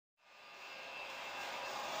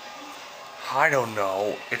I don't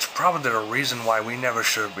know. It's probably the reason why we never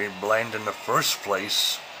should have been blamed in the first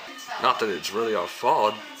place. Not that it's really our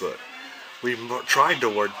fault, but we tried to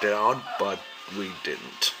work it out, but we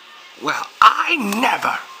didn't. Well, I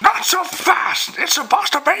never! Not so fast! It's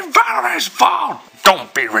supposed to be Valerie's fault!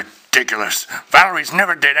 Don't be ridiculous. Valerie's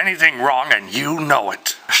never did anything wrong and you know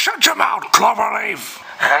it. Shut your mouth, Cloverleaf!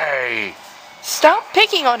 Hey! Stop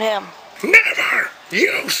picking on him! Never!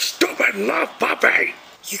 You stupid love puppy!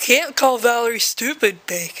 You can't call Valerie stupid,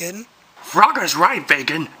 Bacon. Frogger's right,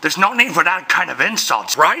 Bacon. There's no need for that kind of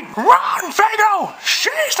insults, right? Run, Fago!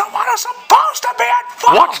 She's the one who's supposed to be at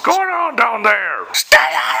fault! What's going on down there? Stay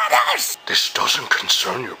out of this! This doesn't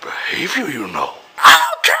concern your behavior, you know. I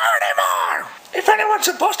don't care anymore! If anyone's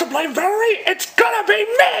supposed to blame Valerie, it's gonna be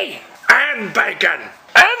me! And Bacon!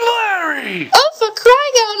 And Larry! Oh, for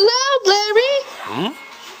crying out loud, Larry!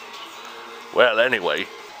 Well, anyway,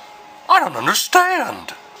 I don't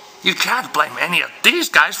understand. You can't blame any of these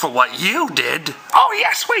guys for what you did. Oh,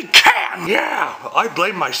 yes, we can. Yeah, I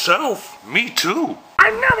blame myself. Me too.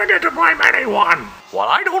 I never get to blame anyone. Well,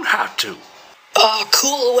 I don't have to. Oh,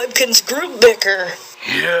 cool, Webkin's group bicker.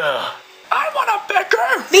 Yeah. I want a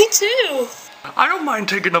bicker. Me too. I don't mind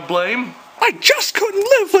taking the blame. I just couldn't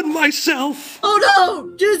live with myself. Oh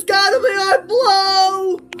no! She's gotta be on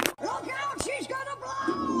blow! Look out! She's gonna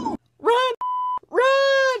blow! Run!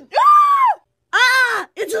 Run! Ah! Ah!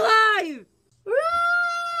 It's alive! Run!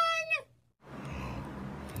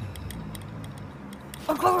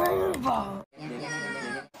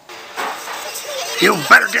 You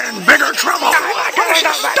better get in bigger trouble.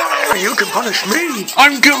 You can punish me.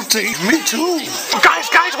 I'm guilty. Me too.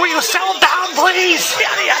 Guys, will you settle down, please?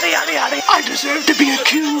 Yaddy. I deserve to be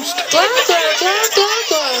accused. Blah, blah, blah, blah,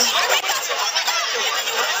 blah.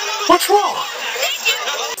 What's wrong?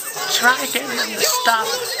 Try getting them to stop.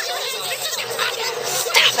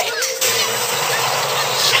 Stop it!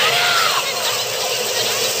 Shut up!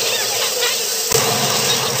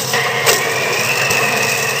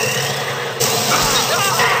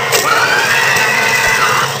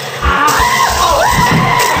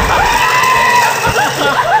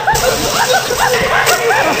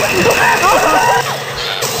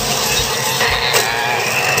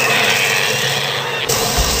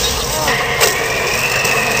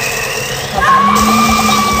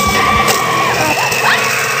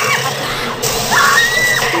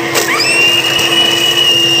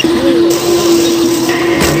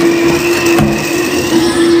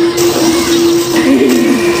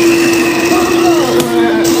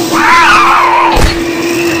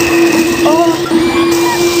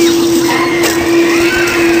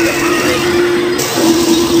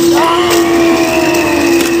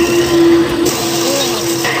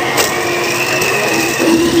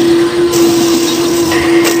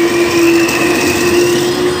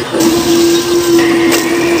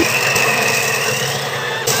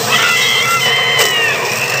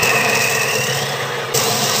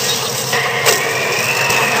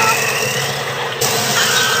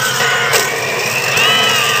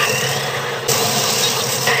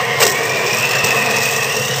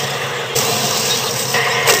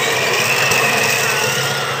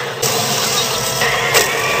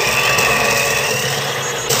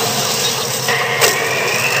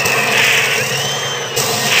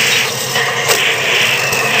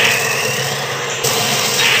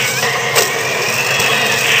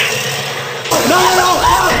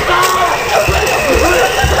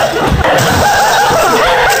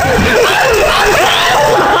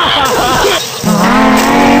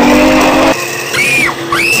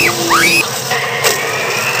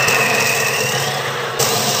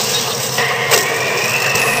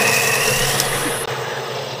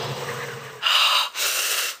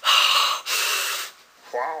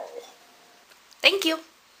 Thank you.